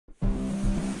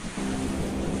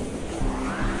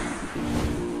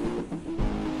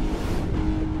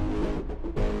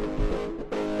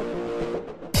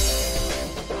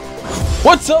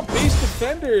What's up, base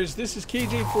defenders? This is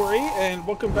KJ48, and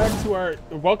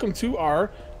welcome to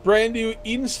our brand new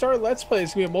Eden Star Let's Play.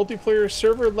 It's gonna be a multiplayer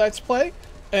server Let's Play,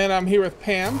 and I'm here with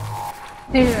Pam.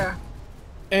 Hey there.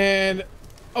 And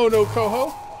Oh No Coho.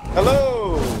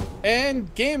 Hello.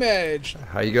 And Game Edge.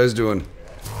 How you guys doing?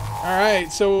 All right,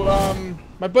 so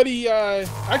my buddy,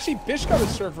 actually Bish got his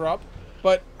server up,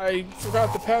 but I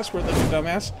forgot the password like a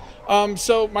dumbass.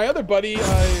 So my other buddy,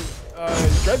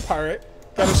 Dread Pirate,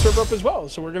 got a server up as well,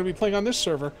 so we're gonna be playing on this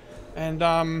server, and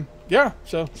yeah,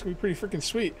 so it's gonna be pretty freaking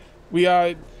sweet. We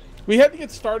had to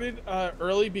get started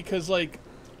early because like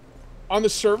on the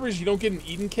servers you don't get an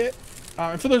Eden kit.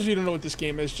 And for those of you who don't know what this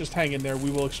game is, just hang in there.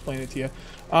 We will explain it to you.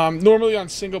 Normally on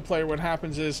single player, what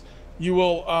happens is you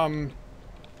will oh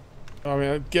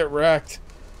man, get wrecked.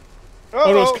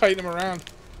 Oh no, it's kiting him around.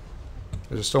 Is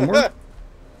there still more?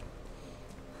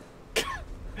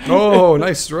 Oh,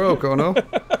 nice throw, Kono.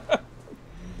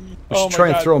 We should try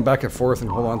and throw him back and forth and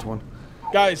hold on to one.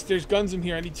 Guys, there's guns in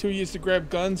here. I need two of you to grab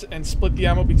guns and split the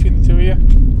ammo between the two of you.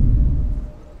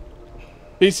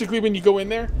 Basically, when you go in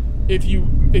there, if you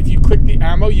click the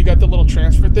ammo, you got the little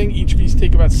transfer thing. Each of you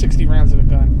take about 60 rounds of the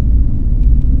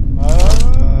gun.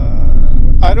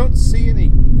 I don't see any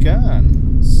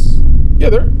guns. Yeah,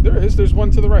 there is. There's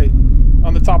one to the right,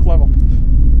 on the top level.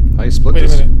 How you split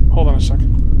this? this? Wait a minute. Hold on a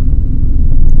second.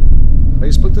 How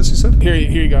you split this, you said? Here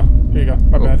you go. Here you go.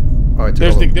 My bad. Oh,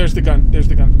 there's the gun. There's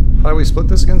the gun. How do we split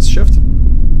this against shift?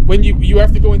 When you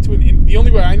have to go into the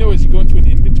only way I know is you go into an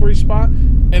inventory spot,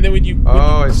 and then when you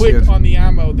click on the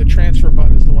ammo, the transfer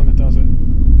button is the one that does it.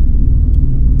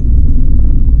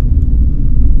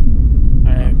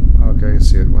 Alright. Okay, I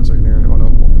see it. 1 second here. Oh no,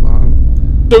 hold on.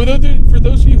 So for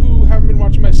those of you who haven't been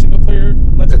watching my single player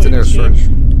Let's Play this game,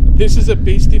 this is a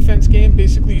base defense game.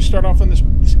 Basically, you start off on this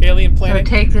alien planet.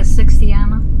 So take the 60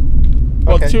 ammo?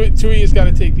 Well, okay. two of you's got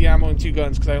to take the ammo and two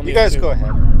guns, because I only have two. You guys go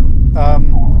ahead.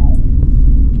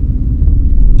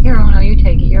 Here, oh no, you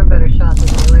take it. You're a better shot than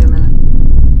me. Wait a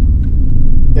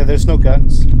minute. Yeah, there's no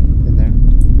guns in there.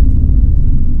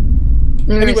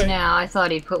 There is now. I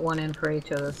thought he'd put one in for each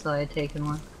of us, so I had taken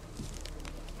one.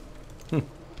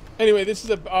 Anyway, this is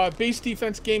a base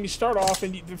defense game. You start off,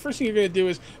 and the first thing you're going to do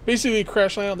is basically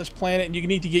crash land on this planet, and you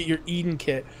need to get your Eden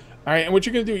kit. All right, and what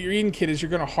you're going to do with your Eden kit is you're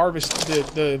going to harvest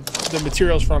the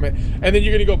materials from it, and then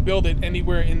you're going to go build it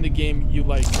anywhere in the game you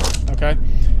like. Okay,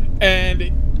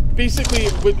 and basically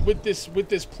with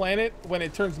this planet, when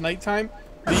it turns nighttime,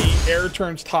 the air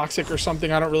turns toxic or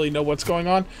something. I don't really know what's going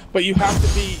on, but you have to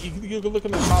be. You can look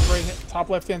on the top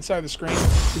left hand side of the screen.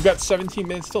 You've got 17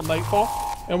 minutes till nightfall,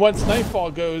 and once nightfall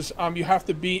goes, you have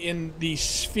to be in the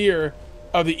sphere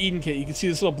of the Eden kit. You can see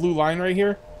this little blue line right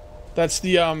here. That's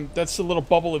the little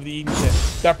bubble of the Eden kit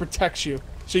that protects you,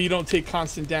 so you don't take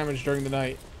constant damage during the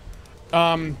night.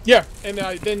 Yeah, and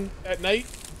then at night,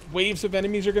 waves of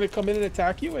enemies are going to come in and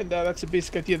attack you, and that's the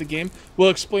basic idea of the game.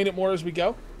 We'll explain it more as we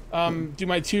go. Do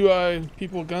my two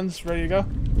people with guns ready to go?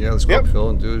 Yeah, let's go up Phil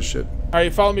and do this shit. All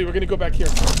right, follow me. We're going to go back here.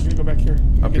 We're going to go back here.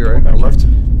 Up here, right? On the left?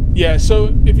 Yeah,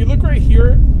 so if you look right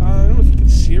here, I don't know if you can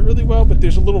see it really well, but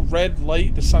there's a little red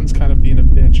light. The sun's kind of being a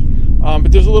bitch. But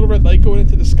there's a little red light going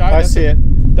into the sky. I see it.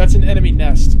 That's an enemy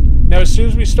nest. Now, as soon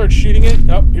as we start shooting it,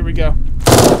 oh, here we go. You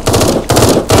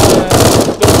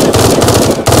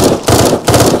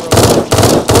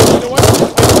know what?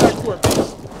 Let's get back to our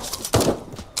base.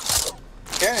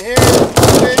 Can't hear it.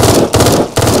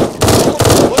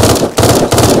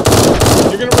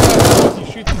 You're gonna run out of ammo if you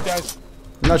shoot these guys.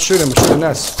 I'm not shooting, I'm shooting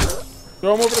nest.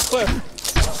 Throw them over the cliff.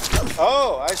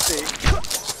 Oh, I see. I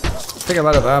think I'm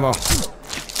out of ammo.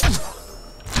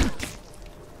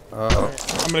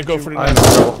 Right, I'm gonna go for the I'm nest.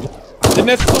 in trouble. The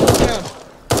nest is almost down.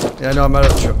 Yeah, no, I'm out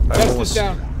of trouble. Nest is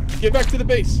down. Get back to the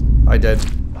base. I did.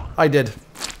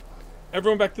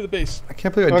 Everyone back to the base. I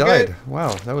can't believe I died.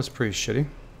 Wow, that was pretty shitty.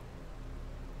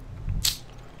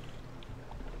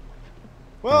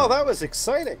 Well, that was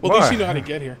exciting. Well, at least you know how to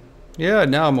get here. Yeah,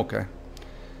 now I'm okay.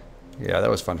 Yeah, that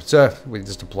was fun. So, we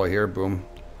just deploy here, boom.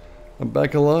 I'm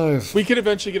back alive. We could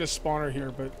eventually get a spawner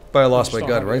here, but I lost my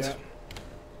gun, right? Yet.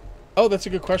 Oh, that's a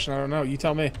good question. I don't know. You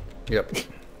tell me. Yep.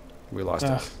 We lost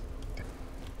it.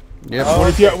 Yep.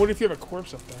 What if you have a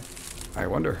corpse up there? I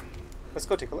wonder. Let's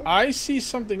go take a look. I see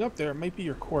something up there. It might be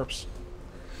your corpse.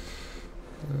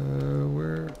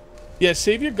 Where? Yeah,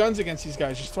 save your guns against these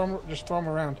guys. Just throw them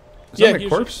around. Is that my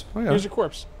corpse? Oh, yeah. Here's a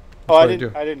corpse. Oh, I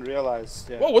didn't realize.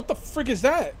 Yeah. Whoa, what the frick is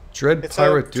that? Dread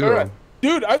Pirate Duo.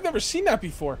 Dude, I've never seen that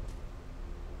before.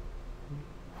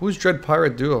 Who's Dread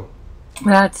Pirate Duo?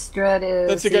 That's Dread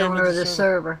is the owner of the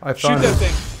server. Shoot that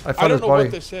thing. I don't know what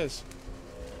this is.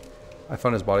 I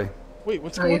found his body. Wait,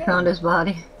 what's going on? Oh, you found his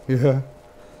body? Yeah.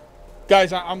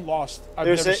 Guys, I'm lost.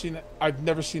 There's I've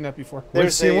never seen that before.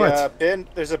 There's see what? a bin.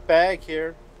 There's a bag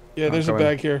here. Yeah, there's a coming.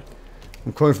 bag here.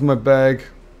 I'm calling for my bag.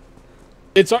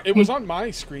 It was on my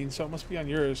screen, so it must be on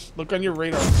yours. Look on your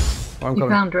radar. Oh, I'm You coming.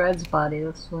 found Dred's body.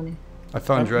 That's funny. I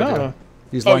found Dred. No. Yeah.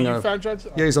 He's Oh, lying you on. found Dred's?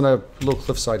 Yeah, he's on a little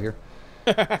cliffside here.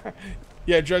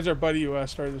 Yeah, Dred's our buddy who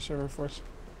started the server for us.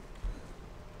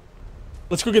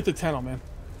 Let's go get the tunnel, man.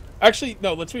 Actually,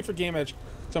 no, let's wait for Game Edge.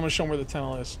 So I'm going to show him where the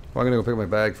tunnel is. Well, I'm gonna go pick up my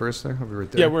bag first. There, I'll be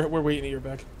right there. Yeah, we're waiting at your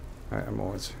bag. All right, I'm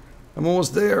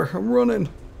almost there. I'm running.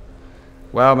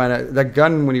 Wow, man, that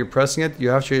gun when you're pressing it, you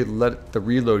actually let the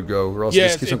reload go, or else Yeah, it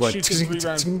just keeps on going.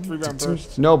 shoots in three round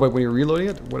bursts. No, but when you're reloading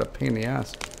it, what a pain in the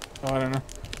ass. Oh, I don't know.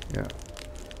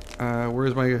 Yeah.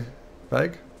 Where's my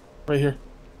bag? Right here.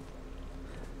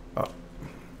 Oh,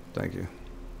 thank you.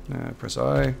 Press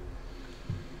I.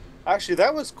 Actually,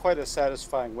 that was quite a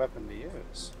satisfying weapon to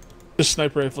use. The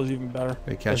sniper rifle is even better.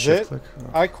 You can't Is shift it? click.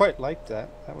 Oh. I quite liked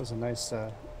that. That was a nice.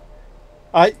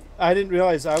 I didn't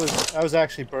realize I was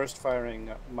actually burst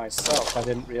firing myself. I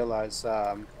didn't realize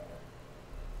that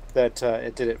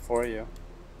it did it for you.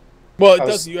 Well, it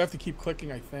does. You have to keep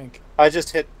clicking, I think. I would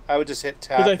just hit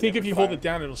tab. Because I think if you hold it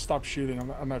down, it'll stop shooting.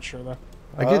 I'm not sure though.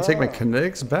 I can take my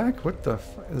kinetics back? What the f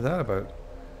is that about?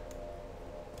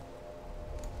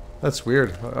 That's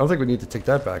weird. I don't think we need to take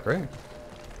that back, right?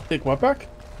 Take what back?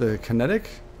 The kinetic?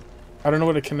 I don't know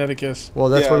what a kinetic is. Well,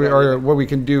 that's Yeah, what we I don't are. What we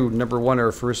can do. Number one,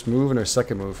 our first move, and our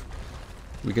second move.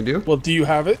 We can do. Well, do you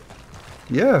have it?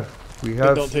 Yeah, we Then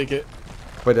have. don't take it.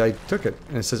 But I took it,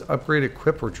 and it says upgrade,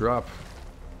 equip, or drop.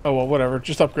 Oh well, whatever.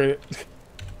 Just upgrade it.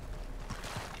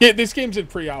 Yeah, this game's in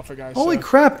pre-alpha, guys. Holy so.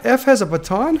 crap! F has a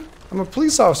baton. I'm a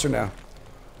police officer now.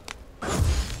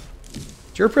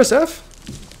 Did you ever press F?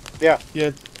 Yeah.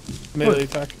 Yeah, melee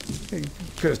attack. Hey,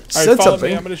 could have All said right, follow something.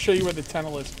 me. I'm going to show you where the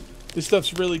tunnel is. This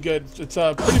stuff's really good. It's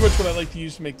pretty much what I like to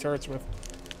use to make turrets with,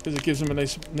 because it gives them a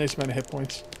nice amount of hit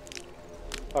points.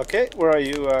 Okay, where are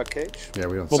you, Cage? Yeah,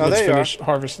 we don't. Well, Oh, let's there you finish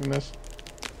harvesting this.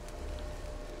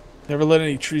 Never let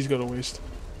any trees go to waste.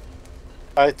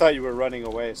 I thought you were running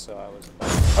away, so I was.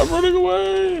 I'm running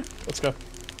away. Let's go.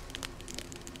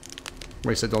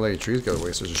 Wait, said don't let your trees go to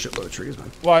waste. There's a shitload of trees,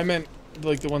 man. Well, I meant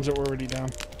like the ones that were already down.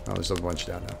 Oh, there's a bunch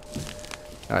down now.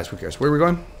 Nice, who cares? Where are we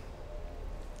going? We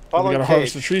Follow gotta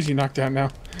harvest the trees you knocked down now.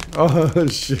 Oh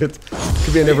shit!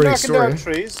 Could be a Are you never-ending knocking story. down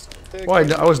trees?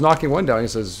 Well, I was knocking one down. He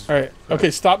says, All right.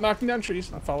 Okay, stop knocking down trees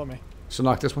and follow me. "So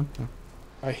knock this one." No.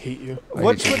 I hate you.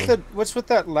 What's with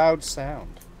that loud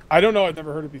sound? I don't know. I've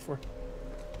never heard it before.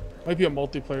 Might be a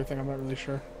multiplayer thing. I'm not really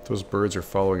sure. Those birds are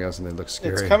following us, and they look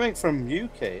scary. It's coming from you,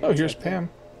 Cage. Oh, here's Pam.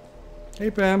 Hey,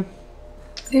 Pam.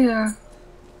 Yeah.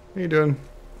 How you doing?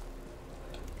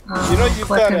 You know, you've got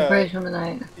collecting a- bridge from the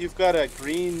night. You've got a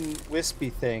green wispy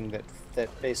thing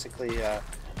that basically.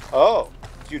 Oh,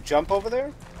 do you jump over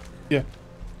there? Yeah.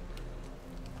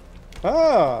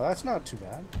 Oh, that's not too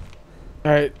bad.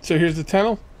 All right. So here's the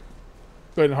tunnel.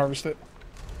 Go ahead and harvest it.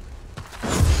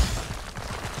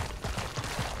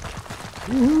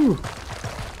 Woohoo!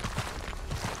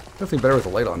 Definitely better with the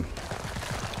light on.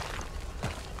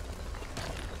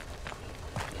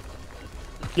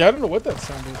 Yeah, I don't know what that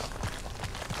sound is.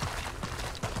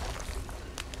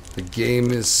 The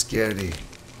game is scary.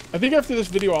 I think after this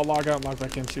video, I'll log out and log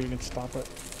back in so we can stop it.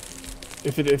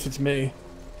 If it's me.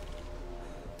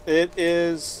 It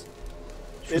is.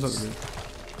 Shows It's, up-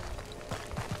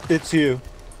 it's you.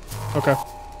 Okay.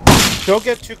 Don't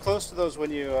get too close to those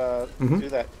when you do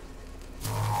that.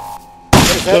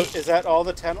 Is that all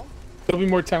the tunnel? There'll be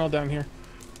more tunnel down here.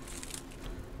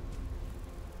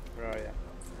 Where are you?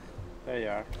 There you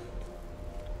are.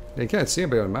 You can't see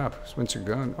anybody on the map. Once you're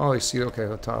gone. Oh, I see it. Okay, at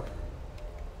the top.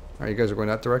 Alright, you guys are going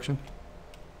that direction?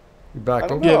 You back I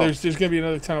don't over? know. Yeah, there's gonna be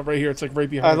another tunnel right here. It's like right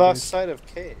behind. I you lost guys. sight of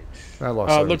Cage. I lost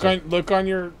sight of it. Look on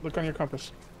your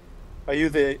compass. Are you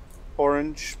the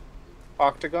orange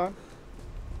octagon?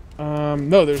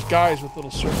 No, there's guys with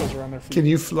little circles around their feet. Can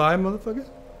you fly, motherfucker?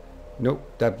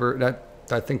 Nope. That bird,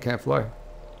 that thing can't fly.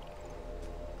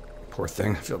 Poor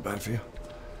thing. I feel bad for you.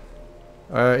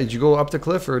 Did you go up the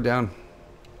cliff or down?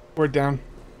 We're down.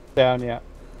 Down, yeah.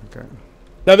 Okay.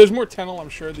 Now there's more tunnel. I'm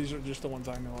sure these are just the ones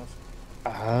I know of.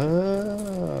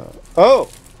 Oh,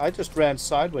 I just ran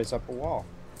sideways up a wall.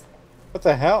 What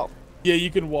the hell? Yeah, you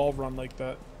can wall run like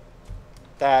that.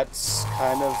 That's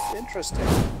kind of interesting.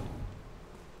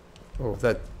 Oh,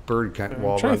 that bird can't I'm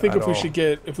wall trying run to think at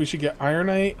if we should get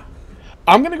ironite.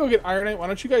 I'm gonna go get ironite. Why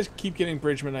don't you guys keep getting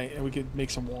bridgemanite and we could make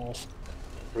some walls?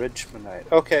 Bridgemanite.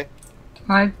 Okay.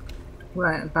 I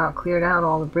about cleared out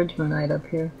all the bridgemanite up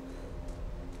here.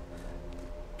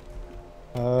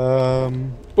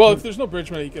 Well, if there's no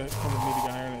bridgemanite, you can come with me to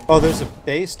get ironite. Oh, there's a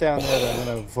base down there that I'm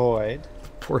going to avoid.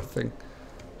 Poor thing.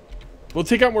 We'll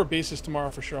take out more bases tomorrow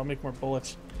for sure. I'll make more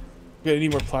bullets. We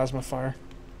need more plasma fire.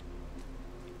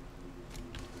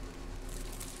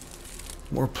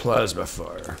 More plasma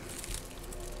fire.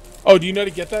 Oh, do you know how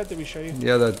to get that? Did we show you?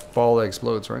 Yeah, that ball that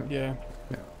explodes, right? Yeah.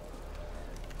 Yeah.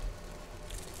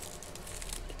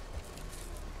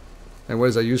 And what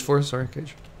is that used for? Sorry,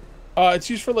 Cage. It's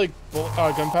used for like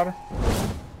gunpowder.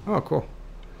 Oh, cool.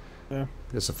 Yeah.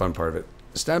 That's the fun part of it.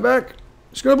 Stand back.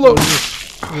 It's gonna blow. What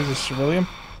is this, ceruleum?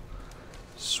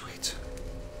 Sweet.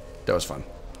 That was fun.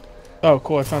 Oh,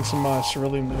 cool. I found some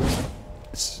ceruleum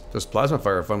nodes. Those plasma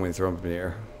fire are fun when you throw them up in the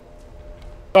air.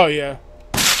 Oh, yeah.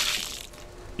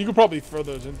 You could probably throw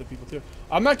those into people, too.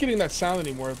 I'm not getting that sound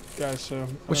anymore, guys, so...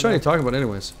 What shot are you talking about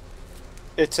anyways?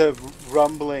 It's a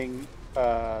rumbling...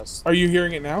 Are you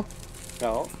hearing it now?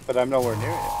 No, but I'm nowhere near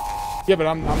it. Yeah, but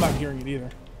I'm not hearing it either.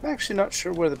 I'm actually not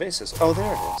sure where the base is. Oh,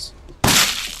 there it is.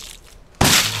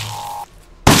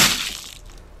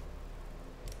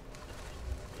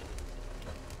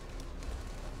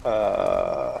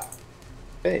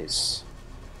 Base.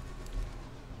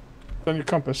 It's on your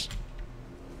compass.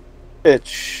 It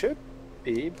should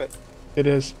be, but... It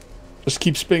is. Just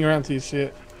keep spinning around till you see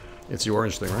it. It's the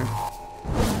orange thing,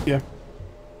 right? Yeah.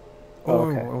 Oh,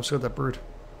 okay. I almost got that bird.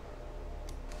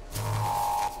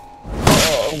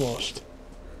 Oh, almost.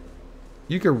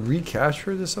 You can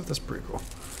recapture this stuff? That's pretty cool.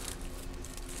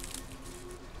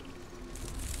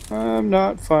 I'm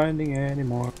not finding any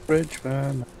more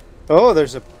Bridgman. Oh,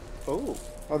 there's a... Oh,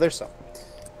 there's some.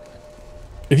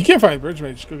 If you can't find a bridge,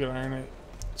 mate, just go get ironite.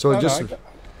 So No, just no,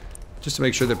 just to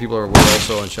make sure that people are aware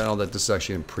also on channel that this is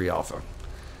actually in pre-alpha.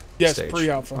 Yes, stage.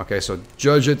 pre-alpha. Okay, so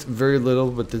judge it very little,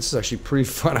 but this is actually pretty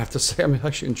fun. I have to say, I'm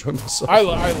actually enjoying myself. I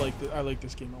like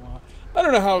this game a lot. I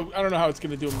don't know how it's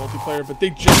gonna do in multiplayer, but they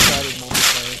just added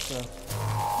multiplayer, so.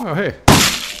 Oh hey,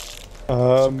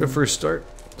 good first start.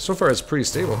 So far, it's pretty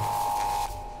stable.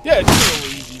 Yeah, it's a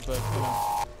little easy, but you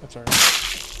know, that's alright.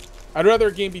 I'd rather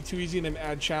a game be too easy than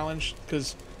add challenge,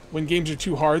 because when games are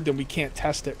too hard, then we can't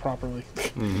test it properly.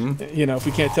 You know, if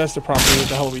we can't test it properly, what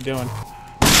the hell are we doing?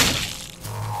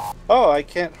 Oh, I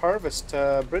can't harvest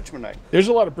Bridgmanite. There's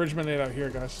a lot of Bridgmanite out here,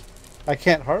 guys. I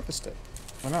can't harvest it.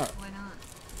 Why not? Why not?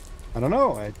 I don't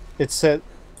know. It said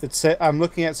I'm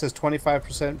looking at, it says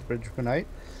 25% Bridgmanite,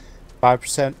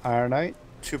 5% ironite,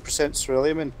 2%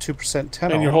 ceruleum, and 2%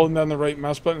 tenol. And you're holding down the right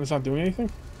mouse button, it's not doing anything?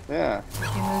 Yeah. Do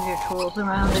you move your tools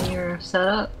around in your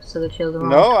setup so that you have the wrong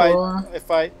No,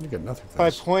 tool? You get nothing. if I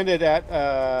pointed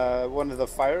at one of the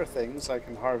fire things, I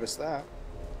can harvest that.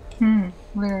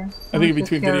 Where? I think in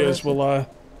between videos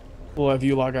we'll have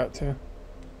you log out too.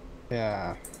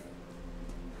 Yeah.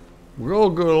 We're all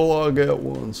gonna log out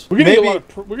once. We're gonna Maybe- need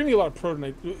a lot of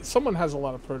protonite. Someone has a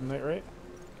lot of protonite, right?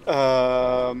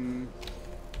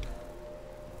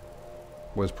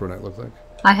 What does ProNet look like?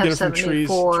 I Get have it from trees.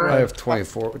 74. I have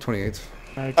 24, 28.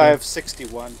 Okay. I have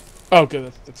 61. Oh,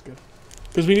 good. That's good.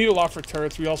 Because we need a lot for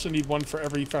turrets. We also need one for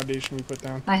every foundation we put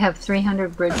down. I have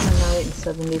 300 Bridgmanite and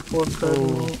 74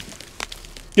 protonite.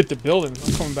 Get the building.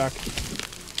 I'm coming back.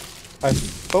 I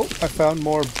found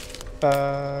more.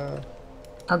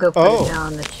 I'll go put it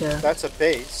down in the chest. That's a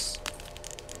base.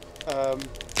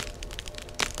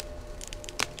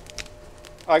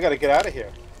 I gotta get out of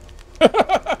here.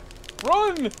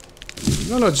 Run!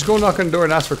 No, just go knock on the door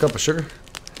and ask for a cup of sugar.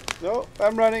 No,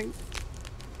 I'm running.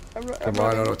 Come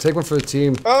on, no. Take one for the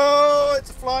team. Oh,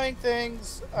 it's flying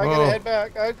things. I gotta Oh. head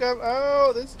back.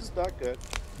 Oh, this is not good.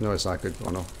 No, it's not good. Oh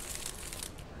no.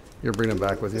 You're bringing them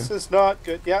back with you? This is not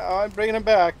good. Yeah, I'm bringing them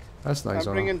back. That's nice.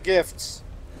 I'm bringing gifts.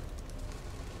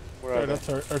 Where are Alright,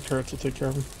 they? that's our turrets will take care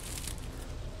of them.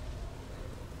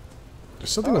 There's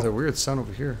something with a weird sound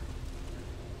over here.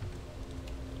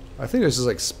 I think there's just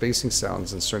like spacing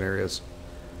sounds in certain areas.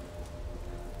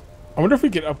 I wonder if we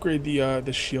could upgrade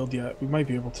the shield yet. We might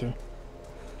be able to.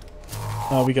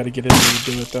 Oh, we got to get in there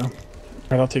to do it though.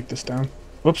 Alright, I'll take this down.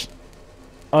 Whoops.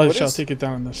 I'll take it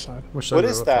down on this side. What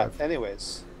is that,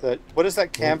 anyways? What is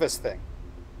that canvas thing?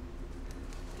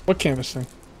 What canvas thing?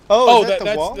 Oh, is that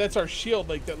the wall? That's our shield,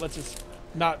 like that lets us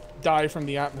not die from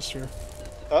the atmosphere.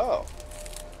 Oh.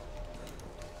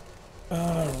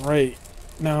 Right.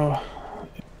 Now,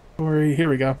 here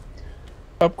we go.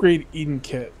 Upgrade Eden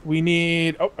kit. We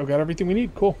need. Oh, I've got everything we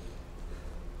need. Cool.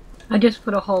 I just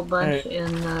put a whole bunch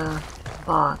in the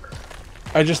box.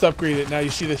 I just upgraded it. Now you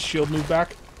see the shield move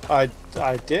back. I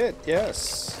did,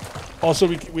 yes. Also,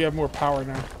 we have more power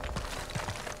now.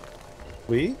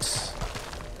 Sweet.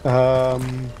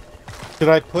 Should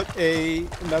I put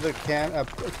another can?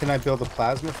 Can I build a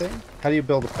plasma thing? How do you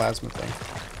build a plasma thing?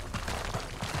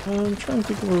 I'm trying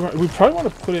to think of we probably want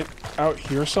to put it out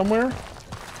here somewhere.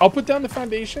 I'll put down the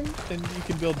foundation, and you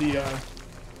can build the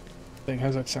thing.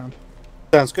 How's that sound?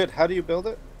 Sounds good. How do you build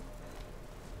it?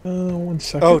 1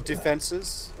 second. Oh,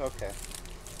 defenses. Okay.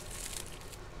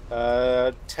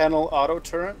 Tunnel auto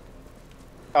turret.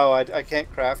 Oh, I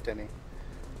can't craft any.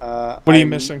 What are you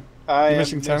missing? I'm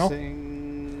missing tunnel?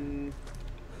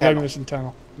 Yeah, I'm missing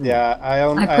tunnel. Yeah,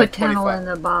 I put tunnel in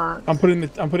the box. I'm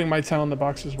putting my tunnel in the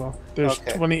box as well. There's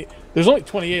 20. There's only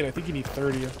 28. I think you need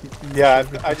 30. Yeah,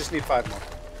 I just need 5 more.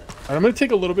 Alright, I'm gonna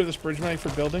take a little bit of this bridge money for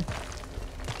building.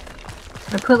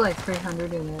 I put like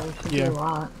 300 in there. It should be a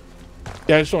lot.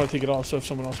 Yeah, I just don't want to take it all. So if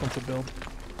someone else wants to build,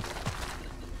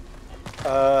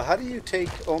 how do you take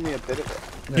only a bit of it?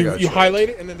 you highlight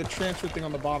it and then the transfer thing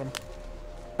on the bottom.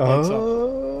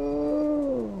 Oh.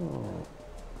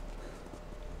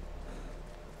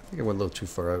 I think I went a little too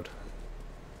far out.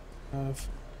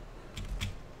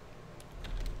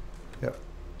 Yeah.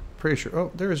 Pretty sure.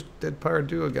 Oh, there's Dead Pirate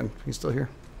Duo again. He's still here.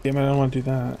 Yeah, man, I don't want to do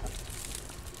that.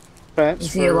 Transfer.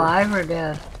 Is he alive or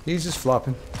dead? He's just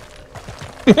flopping.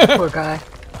 Poor guy.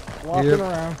 Walking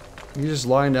around. He's just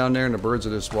lying down there and the birds are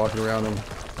just walking around him.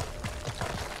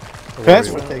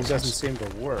 Transfer thing doesn't seem to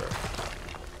work.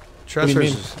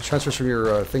 Transfers from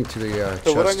your thing to the chest.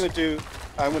 So what I'm going to do,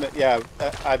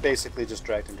 I basically just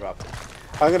dragged and dropped it.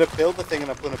 I'm going to build the thing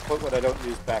and I'm going to put what I don't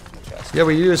use back in the chest. Yeah,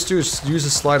 what you just do is use the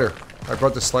slider. I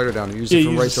brought the slider down and use it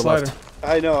from right to left.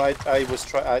 I know. I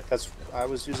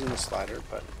was using the slider,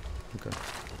 but okay.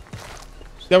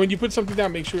 Now, when you put something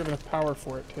down, make sure you have enough power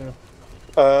for it too.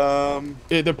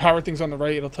 The power thing's on the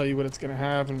right. It'll tell you what it's going to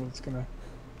have and what it's going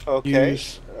to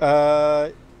use.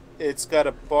 It's got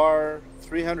a bar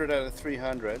 300 out of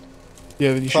 300.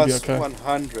 Yeah, then you should be okay. Plus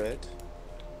 100.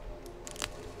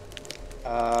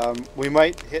 We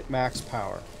might hit max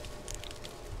power.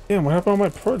 Damn, what happened on my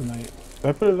protonite? Did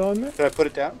I put it on there? Did I put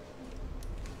it down?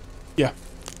 Yeah.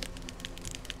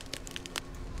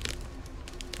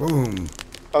 Boom.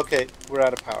 Okay, we're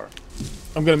out of power.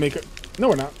 I'm gonna make it. No,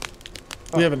 we're not.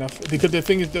 We have enough because the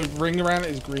thing is, the ring around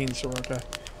it is green, so we're okay.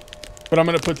 But I'm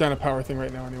gonna put down a power thing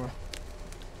right now anyway.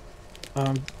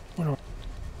 What do I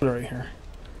put it right here?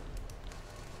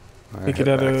 Make it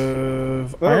out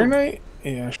of ironite.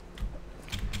 Yeah.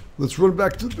 Let's run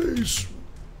back to the base.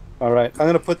 All right, I'm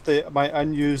gonna put my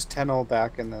unused tunnel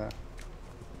back in the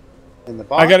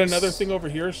box. I got another thing over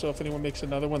here, so if anyone makes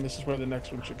another one, this is where the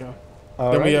next one should go.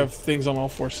 Then we have things on all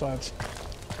 4 sides.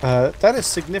 That is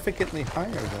significantly higher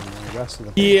than the rest of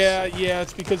the base. Yeah,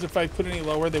 it's because if I put any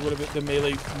lower, they would have the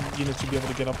melee units would be able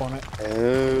to get up on it.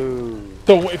 Oh.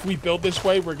 So if we build this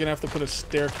way, we're gonna have to put a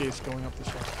staircase going up this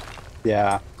way.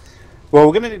 Yeah. Well,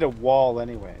 we're gonna need a wall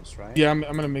anyways, right? Yeah, I'm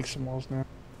gonna make some walls now.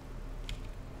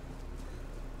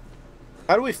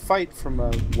 How do we fight from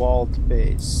a walled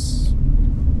base?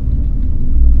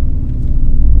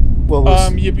 Well,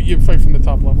 you fight from the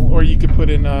top level, or you could put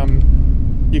in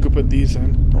you could put these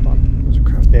in. Hold on. Those are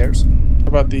craft stairs. How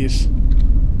about these?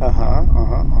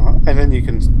 And then you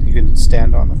can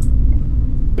stand on them.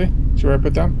 See where I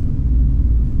put down?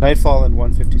 Nightfall in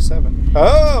 157.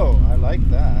 Oh, I like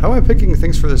that. How am I picking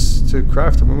things for this to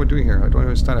craft? What am I doing here? I don't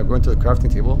understand. I go into the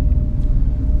crafting table.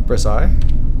 Press I.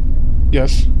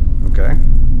 Yes. Okay.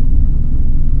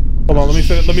 Hold on. Let me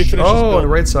finish. This build. Oh, on the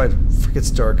right side. Frick,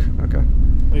 it's dark. Okay.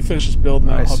 Let me finish this build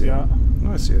and I'll help you out.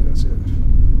 No, I see it.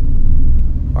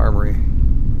 Armory.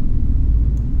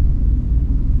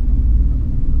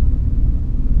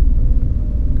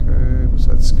 Okay, what's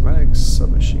that? Schematics,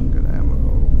 submachine gun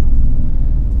ammo.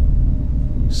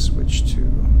 Switch to.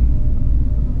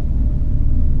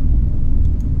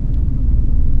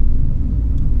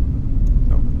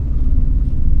 No.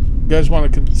 You guys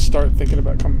want to start thinking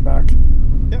about coming back?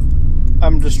 Yep.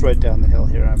 I'm just right down the hill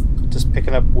here. I'm just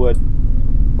picking up wood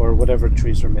or whatever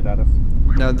trees are made out of.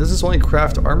 Now, does this only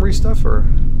craft armory stuff, or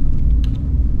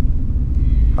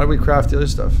how do we craft the other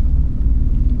stuff?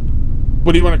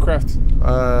 What do you want to craft?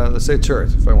 Let's say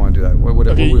turret, if I want to do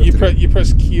that. You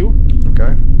press Q.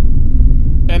 Okay.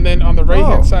 And then on the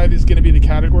right-hand side is going to be the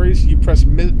categories. You press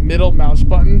middle mouse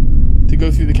button to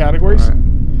go through the categories. All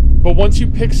right. But once you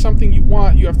pick something you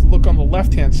want, you have to look on the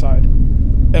left-hand side.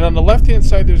 And on the left-hand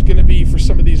side, there's going to be, for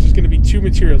some of these, there's going to be 2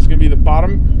 materials. There's going to be the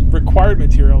bottom required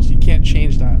materials. You can't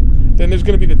change that. Then there's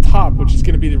going to be the top, which is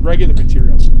going to be the regular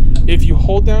materials. If you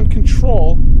hold down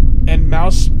Control and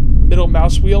middle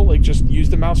mouse wheel, like just use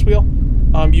the mouse wheel,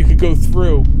 you could go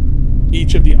through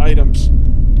each of the items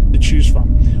to choose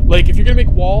from. Like if you're going to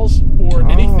make walls or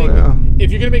anything, if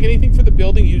you're going to make anything for the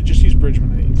building, you just use bridge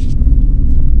manipulation.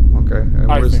 Okay, and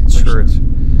where's the turret?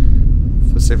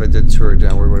 Let's say if I did turret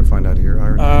down, where would I find out here?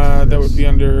 That would be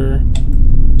under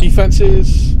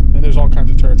defenses, and there's all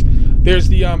kinds of turrets. There's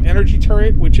the energy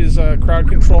turret, which is crowd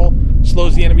control,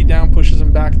 slows the enemy down, pushes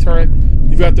them back turret.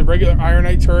 You've got the regular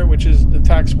ironite turret, which is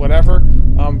attacks whatever,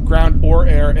 ground or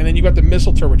air, and then you've got the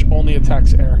missile turret, which only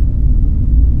attacks air.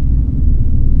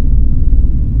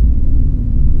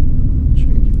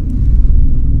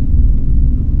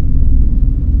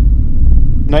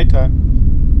 Nighttime.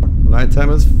 Nighttime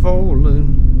is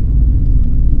falling.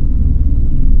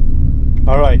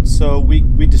 All right, so we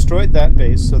destroyed that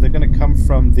base, so they're going to come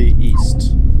from the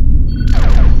east.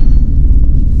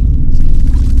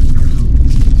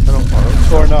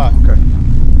 Or not. Okay.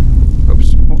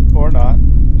 Oops. Or not.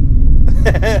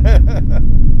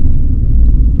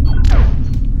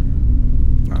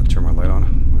 I'll turn my light on.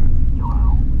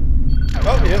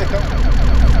 Oh, here they come.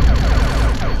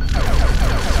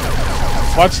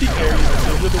 Watch the areas.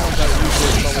 Those are the ones that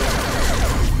usually trouble.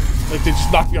 Like they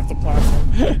just knock you off the platform.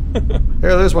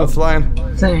 Here, there's one flying.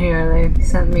 So here, they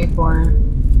sent me for.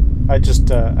 I just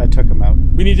I took them out.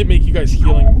 We need to make you guys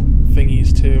healing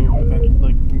thingies too.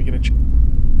 Like when we get a.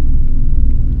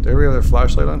 There we have their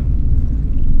flashlight on.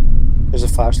 There's a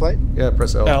flashlight? Yeah,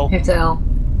 press L. L. It's L.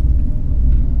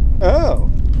 Oh.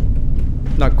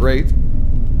 Not great.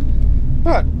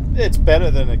 But it's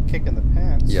better than a kick in the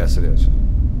pants. Yes, it is.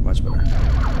 Much better.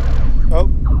 Oh.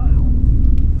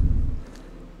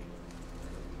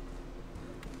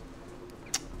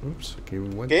 Oops. Okay, we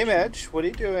went. Game Edge, what are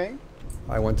you doing?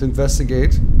 I went to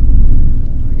investigate.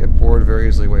 I get bored very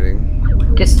easily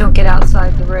waiting. Just don't get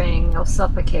outside the ring. You'll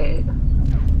suffocate.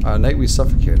 Night we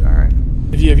suffocate. All right.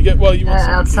 If you get you want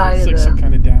outside it's of like the some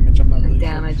kind of damage. I'm not really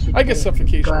damage. sure. I guess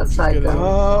suffocation. Go Works as outside good as the.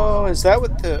 Oh, is that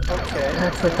what the... Okay.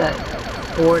 That's what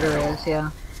that border is.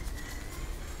 Yeah.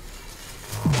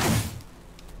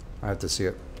 I have to see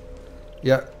it.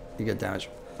 Yeah, you get damage.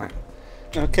 All right.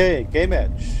 Okay, Game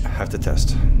Edge. I have to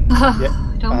test.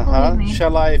 Yeah. Don't believe me.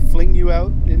 Shall I fling you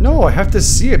out? No, I have to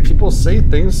see it. People say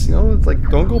things, you know, it's like,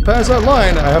 don't go past that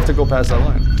line. I have to go past that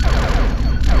line.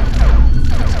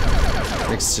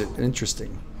 Makes it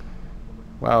interesting.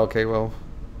 Wow, okay, well,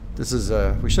 this is,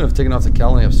 we shouldn't have taken off the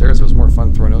colony upstairs. It was more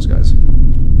fun throwing those guys.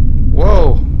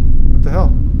 Whoa! What the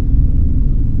hell?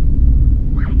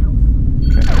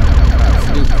 Okay.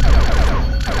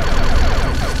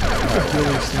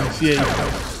 Yeah,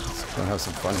 Gonna have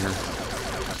some fun here.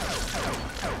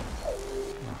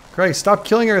 Christ, stop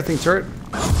killing everything, turret.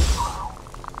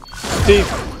 Dave,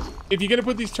 if you're gonna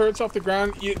put these turrets off the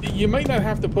ground, you might not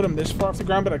have to put them this far off the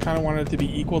ground, but I kind of wanted it to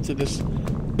be equal to this.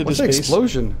 What's the base.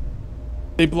 explosion?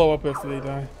 They blow up after they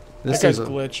die. This That guy's is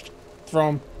a- glitched. Throw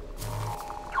him.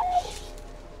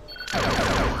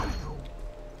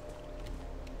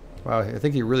 Wow, I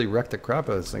think he really wrecked the crap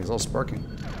out of this thing. It's all sparking.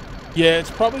 Yeah,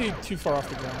 it's probably too far off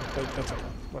the ground, but that's okay.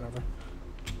 Whatever.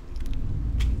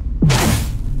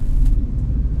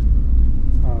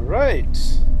 All right.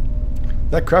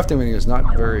 That crafting menu is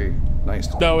not very nice.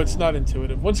 No, it's not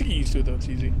intuitive. Once you get used to it, though, it's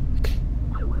easy.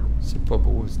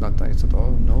 It's not nice at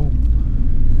all. No.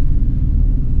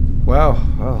 Wow.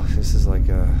 Well, this is like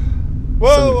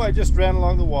Whoa! I just ran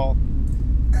along the wall.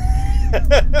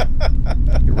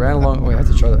 You ran along. Wait, I have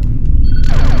to try that.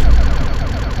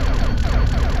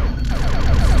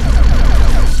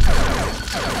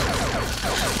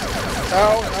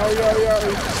 Ow, ow,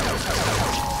 ow,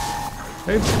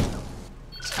 Hey.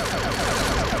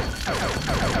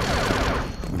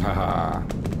 Haha.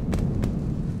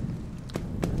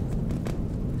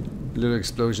 Little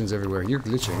explosions everywhere. You're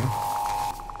glitching.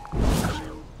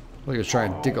 Well, you're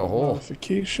trying to dig a hole.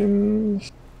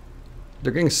 Modifications.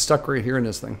 They're getting stuck right here in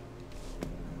this thing.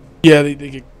 Yeah, they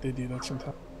do that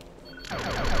sometimes.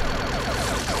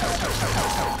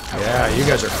 Yeah, you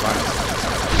guys are fun.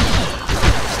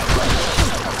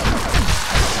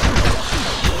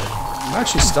 I'm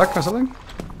actually stuck on something.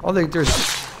 Oh, there's,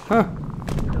 huh?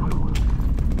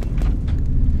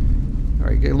 All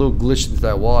right, get a little glitched into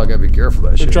that wall. I gotta be careful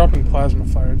of that They're shit. dropping plasma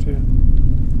fire too.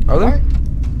 Are they?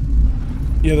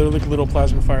 Yeah, they're like little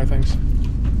plasma fire things.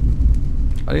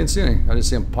 I didn't see any. I didn't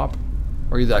see them pop.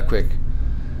 Or are you that quick?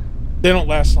 They don't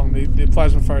last long. The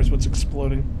plasma fire is what's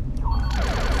exploding.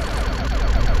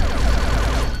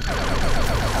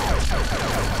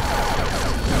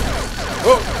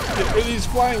 Oh, get rid of these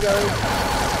flying guys.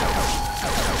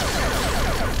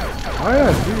 Oh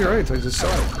yeah, you're right. I just saw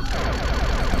it.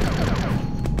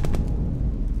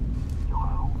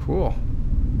 Cool.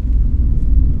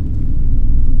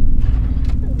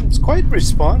 It's quite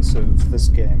responsive, this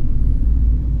game.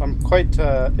 I'm quite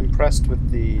impressed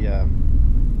with the...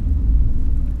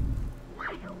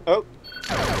 Oh.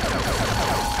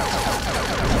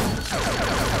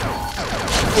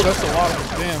 Oh, that's a lot of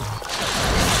them. Damn.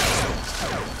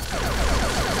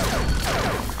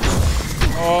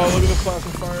 Oh, look at the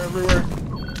plasma fire everywhere.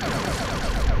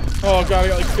 Oh god, I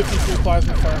got like 53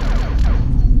 plasma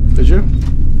fire. Did you?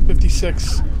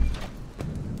 56.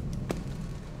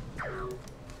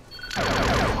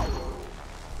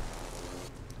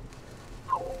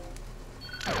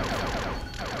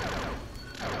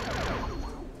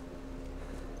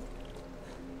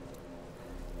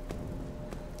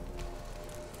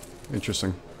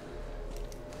 Interesting.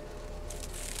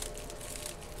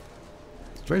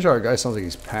 Strange how our guy sounds like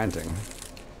he's panting.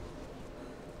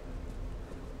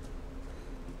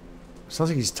 Sounds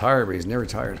like he's tired, but he's never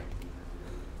tired.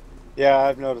 Yeah,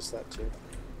 I've noticed that too.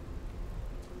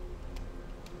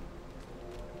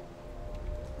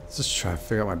 Let's just try to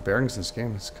figure out my bearings in this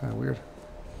game. It's kind of weird.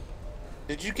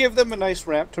 Did you give them a nice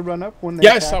ramp to run up when they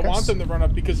Yes, I attack want us? them to run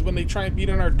up because when they try and beat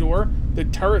on our door, the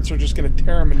turrets are just going to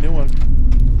tear them a new one.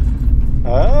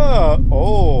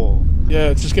 Oh. Yeah,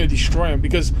 it's just going to destroy them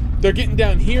because they're getting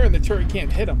down here and the turret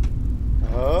can't hit them.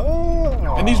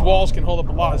 Oh. And these walls can hold up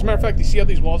a lot. As a matter of fact, you see how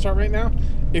these walls are right now?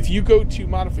 If you go to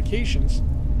modifications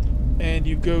and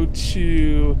you go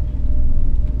to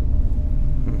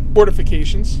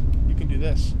fortifications, you can do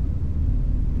this.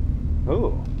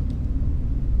 Oh.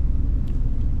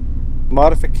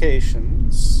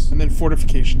 Modifications. And then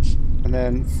fortifications. And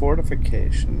then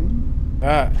fortification.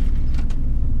 Ah.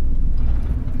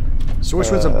 So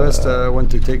which one's the best one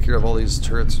to take care of all these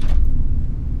turrets?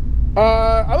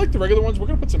 I like the regular ones. We're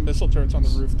going to put some missile turrets on the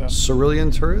roof, though. Cerulean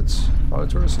turrets? Auto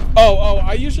turrets? Oh,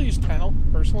 I usually use Kennel,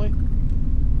 personally.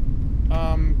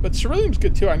 But Ceruleum's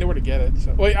good, too. I know where to get it.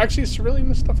 So. Wait, actually, is Ceruleum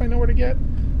the stuff I know where to get?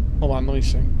 Hold on, let me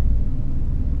see.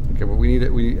 Okay, but we need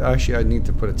it. Actually, I need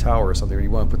to put a tower or something. Or you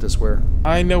want to put this where?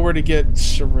 I know where to get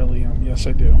Ceruleum. Yes,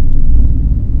 I do.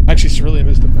 Actually, Ceruleum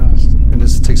is the best. And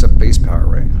this takes up base power,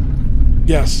 right?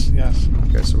 Yes, yes.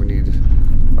 Okay, so we need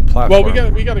a platform.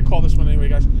 Well, we got to call this one anyway,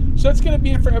 guys. So that's going to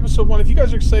be it for episode 1. If you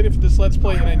guys are excited for this Let's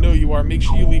Play, and I know you are, make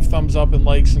sure you leave thumbs up and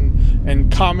likes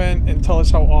and comment and tell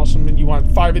us how awesome and you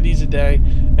want 5 of these a day.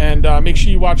 And make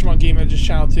sure you watch him on Game Edge's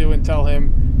channel too and tell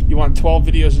him you want 12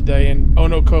 videos a day, and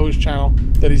Ono Ko's channel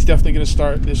that he's definitely going to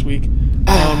start this week.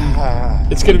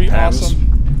 It's going to be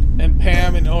awesome. And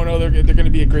Pam and Ono, they're going to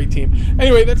be a great team.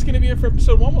 Anyway, that's going to be it for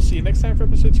episode 1. We'll see you next time for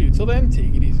episode 2. Till then,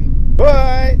 take it easy.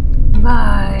 Bye.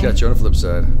 Bye. Catch you on the flip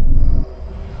side.